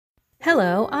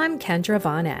Hello, I'm Kendra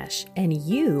Von Esch, and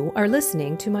you are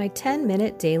listening to my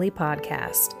 10-minute daily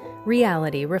podcast,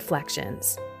 Reality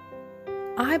Reflections.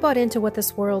 I bought into what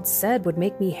this world said would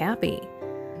make me happy.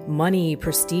 Money,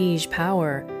 prestige,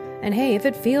 power. And hey, if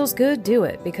it feels good, do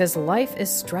it, because life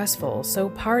is stressful, so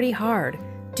party hard.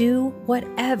 Do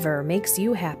whatever makes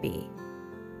you happy.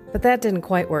 But that didn't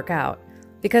quite work out,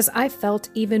 because I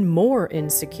felt even more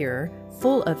insecure,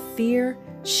 full of fear,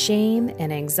 shame,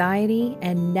 and anxiety,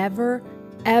 and never,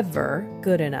 ever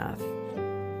good enough.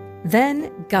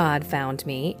 Then God found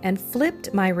me and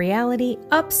flipped my reality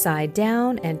upside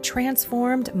down and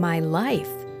transformed my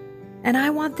life. And I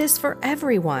want this for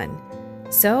everyone.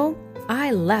 So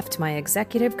I left my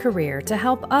executive career to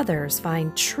help others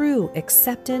find true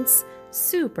acceptance,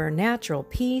 supernatural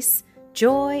peace,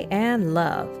 joy, and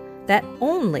love that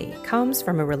only comes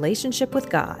from a relationship with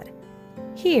God.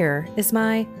 Here is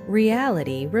my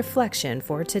reality reflection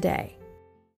for today.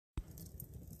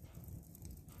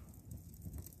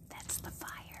 That's the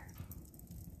fire.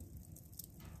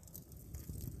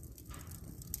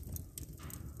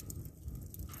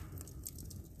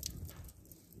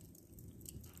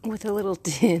 With a little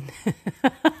tin.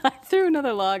 I threw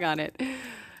another log on it.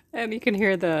 And you can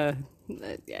hear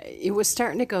it was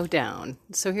starting to go down.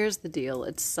 So here's the deal.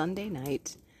 It's Sunday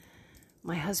night.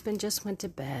 My husband just went to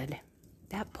bed.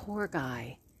 That poor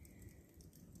guy.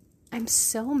 I'm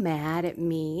so mad at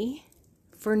me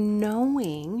for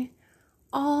knowing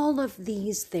all of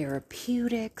these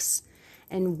therapeutics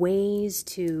and ways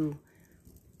to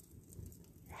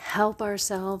help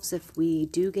ourselves if we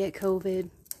do get COVID.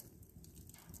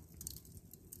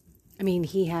 I mean,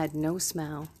 he had no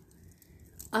smell,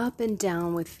 up and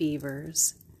down with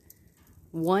fevers.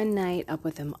 One night up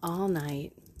with him all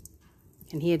night,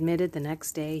 and he admitted the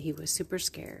next day he was super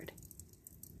scared.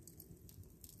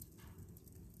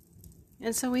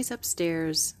 And so he's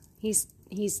upstairs. He's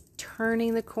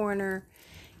turning the corner.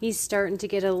 He's starting to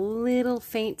get a little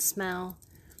faint smell,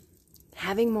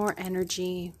 having more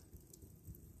energy.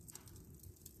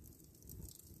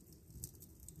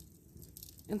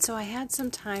 And so I had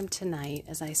some time tonight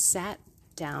as I sat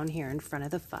down here in front of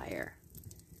the fire.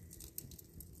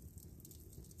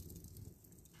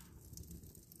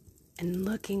 And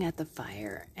looking at the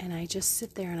fire, and I just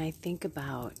sit there and I think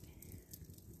about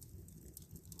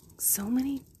so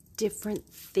many different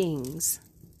things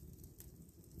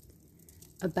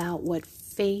about what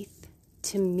faith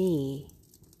to me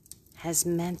has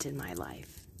meant in my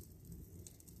life.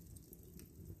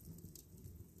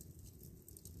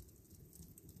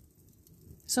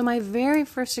 So my very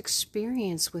first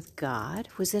experience with God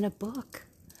was in a book.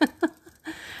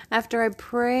 After I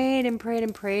prayed and prayed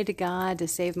and prayed to God to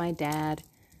save my dad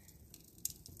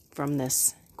from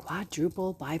this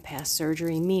quadruple bypass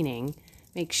surgery, meaning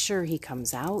make sure he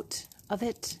comes out of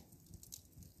it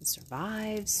and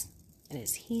survives and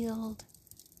is healed.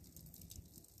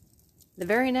 The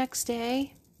very next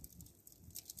day,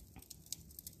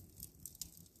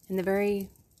 in the very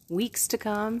weeks to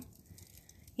come,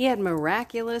 he had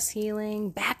miraculous healing,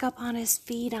 back up on his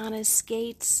feet, on his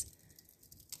skates,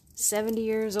 70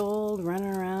 years old,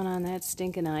 running around on that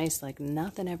stinking ice like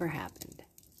nothing ever happened.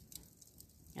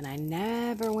 And I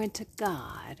never went to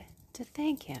God to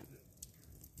thank him.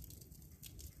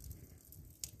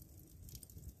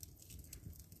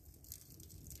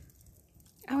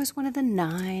 I was one of the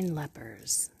 9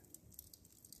 lepers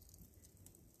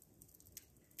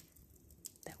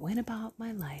that went about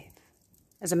my life.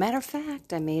 As a matter of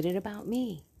fact, I made it about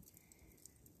me.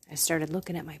 I started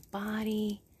looking at my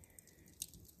body,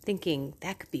 thinking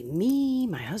that could be me.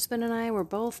 My husband and I were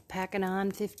both packing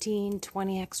on 15,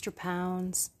 20 extra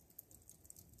pounds.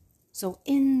 So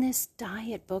in this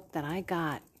diet book that I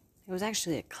got, it was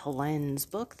actually a cleanse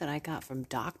book that I got from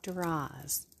Dr.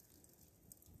 Oz.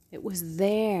 It was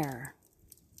there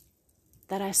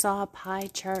that I saw a pie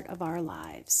chart of our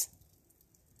lives.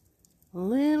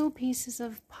 Little pieces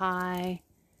of pie.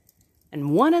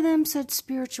 And one of them said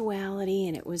spirituality.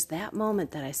 And it was that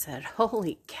moment that I said,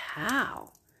 holy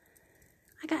cow.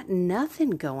 I got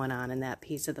nothing going on in that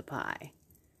piece of the pie.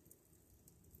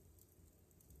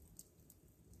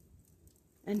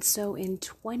 And so in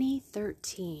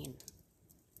 2013,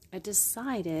 I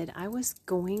decided I was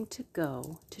going to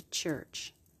go to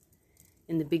church.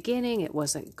 In the beginning, it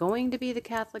wasn't going to be the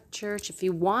Catholic Church. If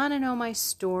you want to know my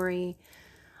story,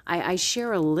 I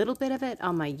share a little bit of it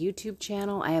on my YouTube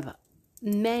channel. I have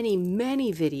many,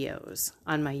 many videos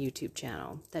on my YouTube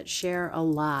channel that share a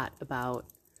lot about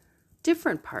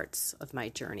different parts of my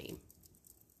journey.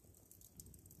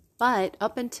 But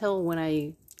up until when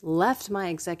I left my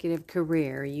executive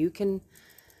career, you can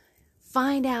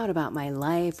find out about my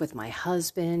life with my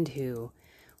husband who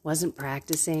wasn't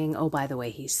practicing. Oh, by the way,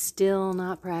 he's still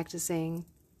not practicing.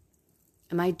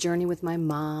 And my journey with my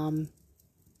mom.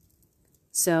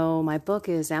 So my book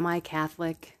is Am I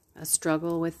Catholic? A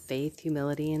Struggle with Faith,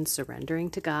 Humility, and Surrendering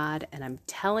to God. And I'm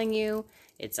telling you,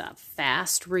 it's a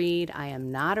fast read. I am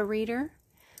not a reader.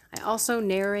 I also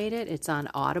narrate it. It's on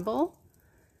Audible.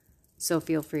 So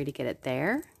feel free to get it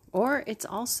there. Or it's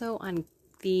also on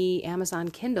the Amazon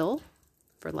Kindle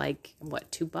for like,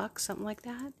 $2, something like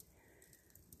that.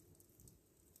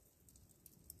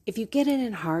 If you get it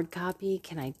in hard copy,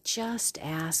 can I just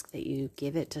ask that you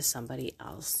give it to somebody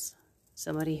else?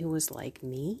 Somebody who was like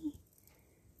me,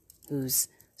 who's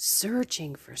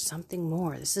searching for something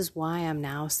more. This is why I'm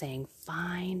now saying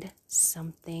find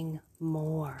something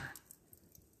more.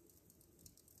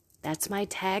 That's my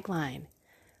tagline.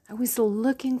 I was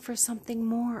looking for something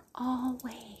more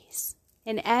always,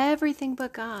 in everything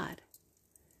but God.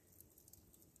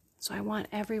 So I want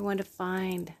everyone to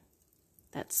find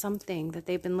that something that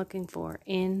they've been looking for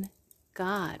in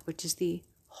God, which is the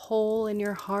hole in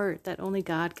your heart that only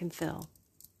God can fill.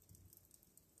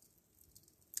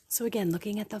 So again,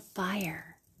 looking at the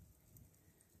fire,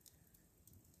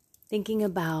 thinking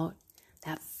about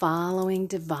that following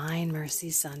Divine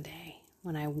Mercy Sunday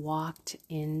when I walked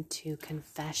into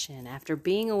confession after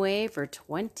being away for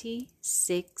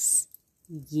 26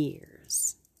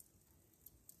 years.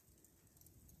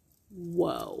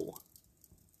 Whoa.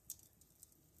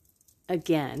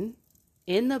 Again,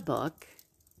 in the book,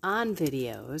 on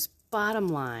videos, bottom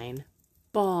line,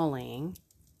 bawling,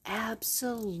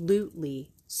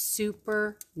 absolutely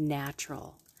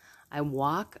supernatural. I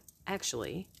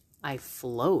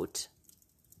float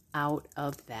out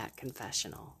of that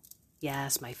confessional.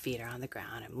 Yes, my feet are on the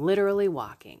ground. I'm literally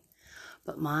walking.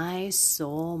 But my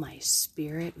soul, my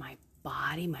spirit, my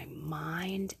body, my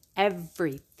mind,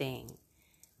 everything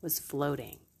was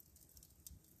floating.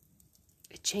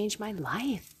 It changed my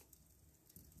life.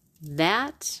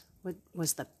 That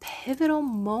was the pivotal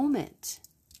moment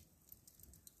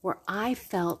where I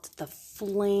felt the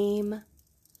flame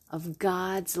of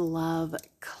God's love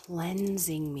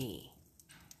cleansing me.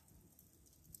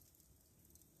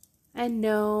 And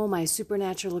no, my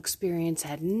supernatural experience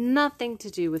had nothing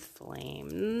to do with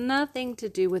flame, nothing to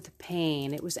do with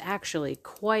pain. It was actually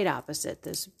quite opposite.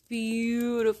 This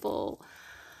beautiful,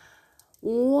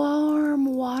 warm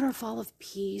waterfall of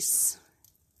peace.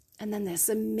 And then this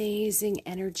amazing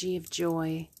energy of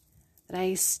joy that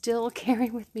I still carry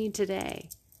with me today.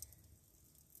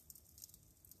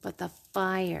 But the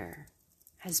fire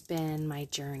has been my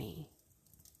journey.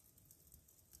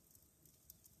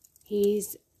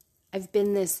 I've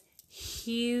been this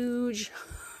huge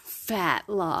fat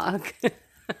log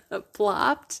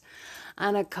plopped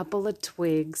on a couple of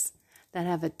twigs that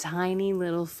have a tiny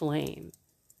little flame.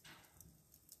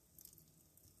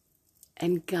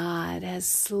 And God has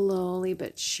slowly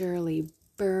but surely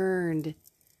burned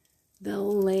the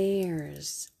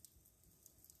layers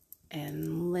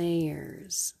and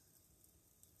layers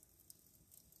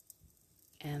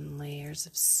and layers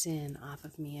of sin off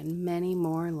of me, and many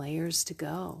more layers to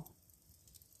go.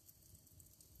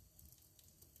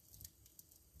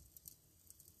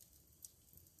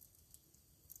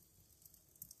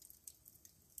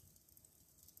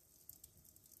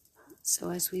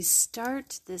 So as we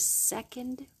start the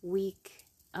second week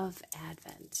of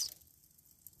Advent,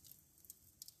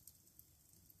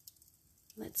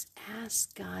 let's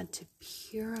ask God to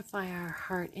purify our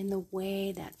heart in the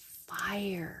way that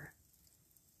fire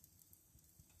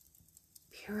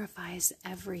purifies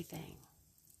everything.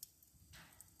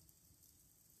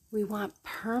 We want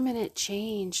permanent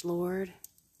change, Lord.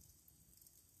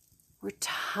 We're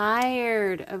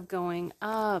tired of going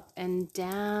up and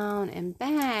down and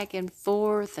back and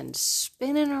forth and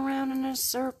spinning around in a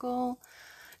circle,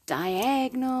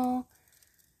 diagonal,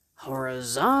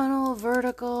 horizontal,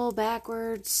 vertical,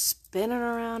 backwards, spinning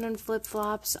around in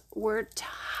flip-flops. We're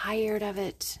tired of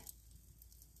it.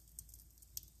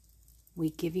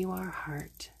 We give you our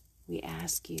heart. We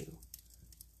ask you,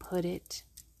 put it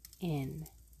in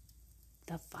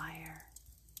the fire.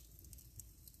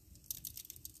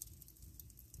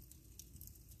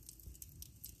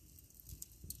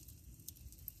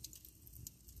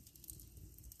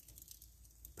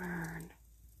 Burn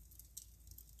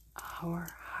our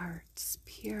hearts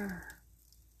pure.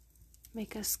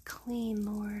 Make us clean,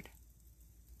 Lord.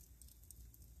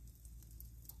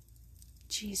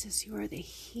 Jesus, you are the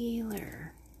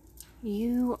healer.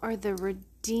 You are the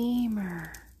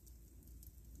Redeemer.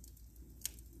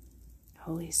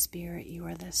 Holy Spirit, you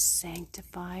are the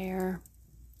sanctifier,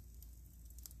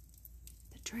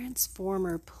 the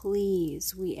Transformer,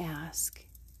 please, we ask,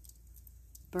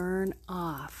 burn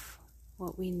off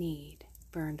what we need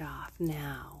burned off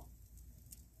now.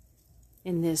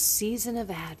 In this season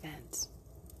of Advent,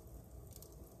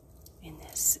 in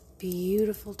this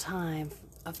beautiful time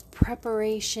of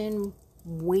preparation,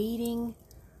 waiting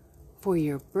for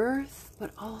your birth,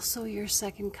 but also your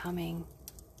second coming,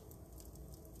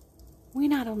 we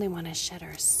not only want to shed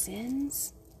our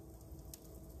sins,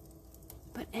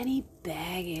 but any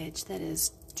baggage that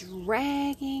is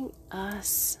dragging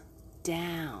us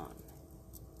down,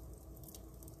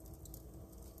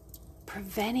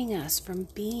 preventing us from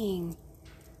being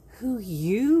who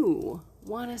you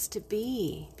want us to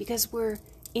be, because we're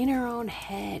in our own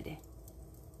head.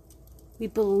 We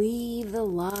believe the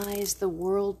lies the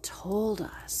world told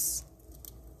us.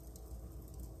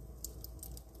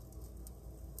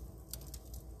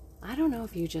 I don't know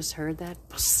if you just heard that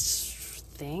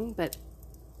thing, but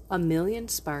a million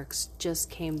sparks just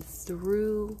came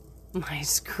through my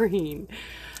screen,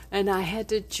 and I had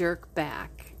to jerk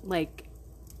back. Like,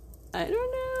 I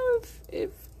don't know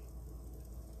if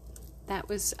that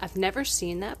was, I've never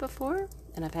seen that before,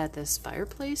 and I've had this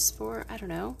fireplace for,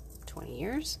 20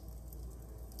 years.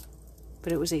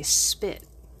 But it was a spit.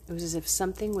 It was as if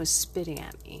something was spitting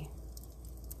at me.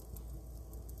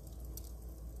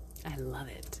 I love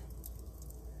it.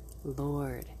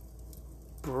 Lord,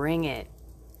 bring it.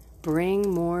 Bring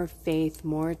more faith,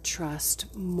 more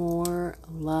trust, more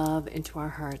love into our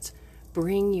hearts.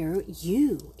 Bring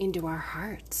you into our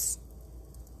hearts.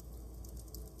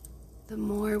 The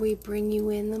more we bring you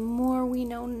in, the more we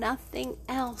know nothing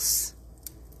else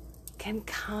can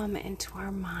come into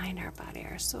our mind, our body,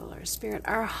 our soul, our spirit,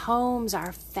 our homes,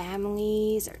 our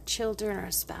families, our children,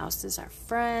 our spouses, our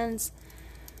friends,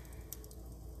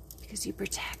 because you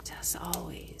protect us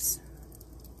always.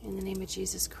 In the name of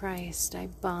Jesus Christ, I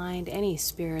bind any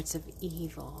spirits of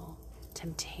evil,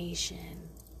 temptation,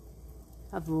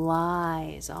 of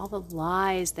lies, all the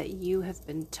lies that you have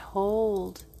been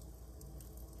told.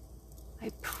 I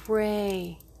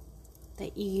pray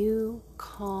that you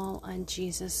call on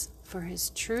Jesus for his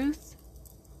truth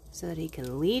so that he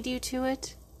can lead you to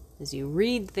it as you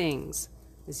read things,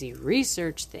 as you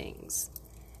research things,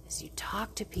 as you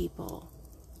talk to people.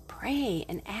 Pray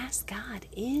and ask God,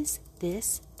 is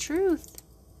this truth?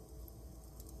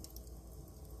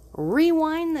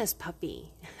 Rewind this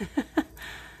puppy.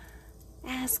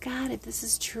 Ask God if this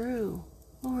is true.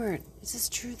 Lord, is this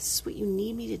true? This is what you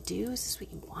need me to do? Is this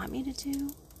what you want me to do?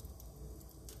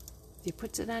 If he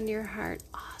puts it on your heart,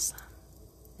 awesome.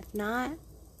 If not,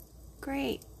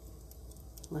 great.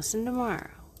 Listen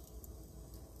tomorrow.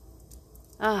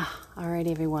 All right,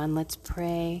 everyone, let's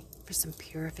pray for some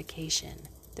purification.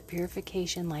 The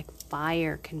purification like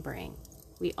fire can bring.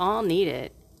 We all need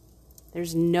it.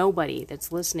 There's nobody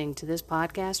that's listening to this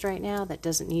podcast right now that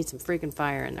doesn't need some freaking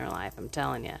fire in their life, I'm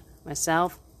telling you.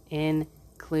 Myself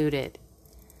included.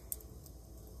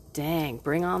 Dang,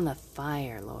 bring on the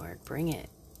fire, Lord. Bring it.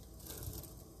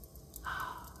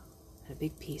 And a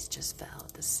big piece just fell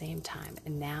at the same time,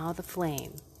 and now the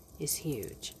flame is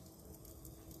huge.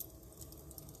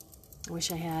 I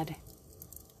wish I had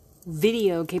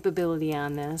video capability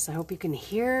on this. I hope you can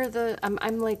hear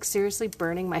I'm like seriously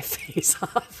burning my face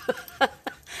off.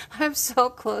 I'm so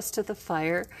close to the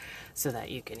fire so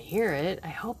that you can hear it. I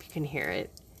hope you can hear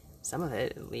it. Some of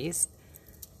it, at least.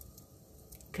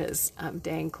 Because I'm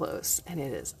dang close, and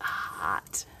it is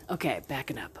hot. Okay,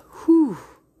 backing up. Whew.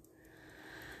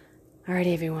 All right,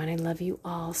 everyone, I love you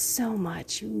all so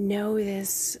much. You know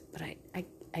this, but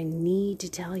I need to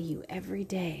tell you every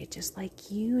day, just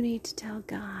like you need to tell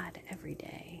God every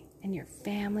day, and your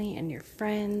family and your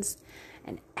friends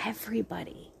and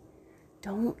everybody.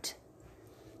 Don't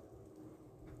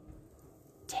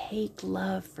take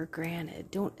love for granted.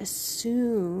 Don't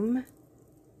assume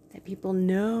that people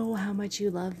know how much you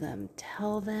love them.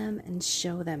 Tell them and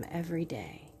show them every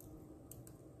day.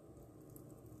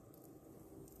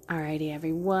 Alrighty,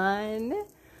 everyone.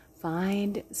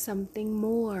 Find something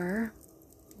more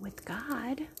with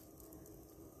God.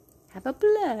 Have a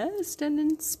blessed and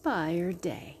inspired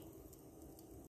day.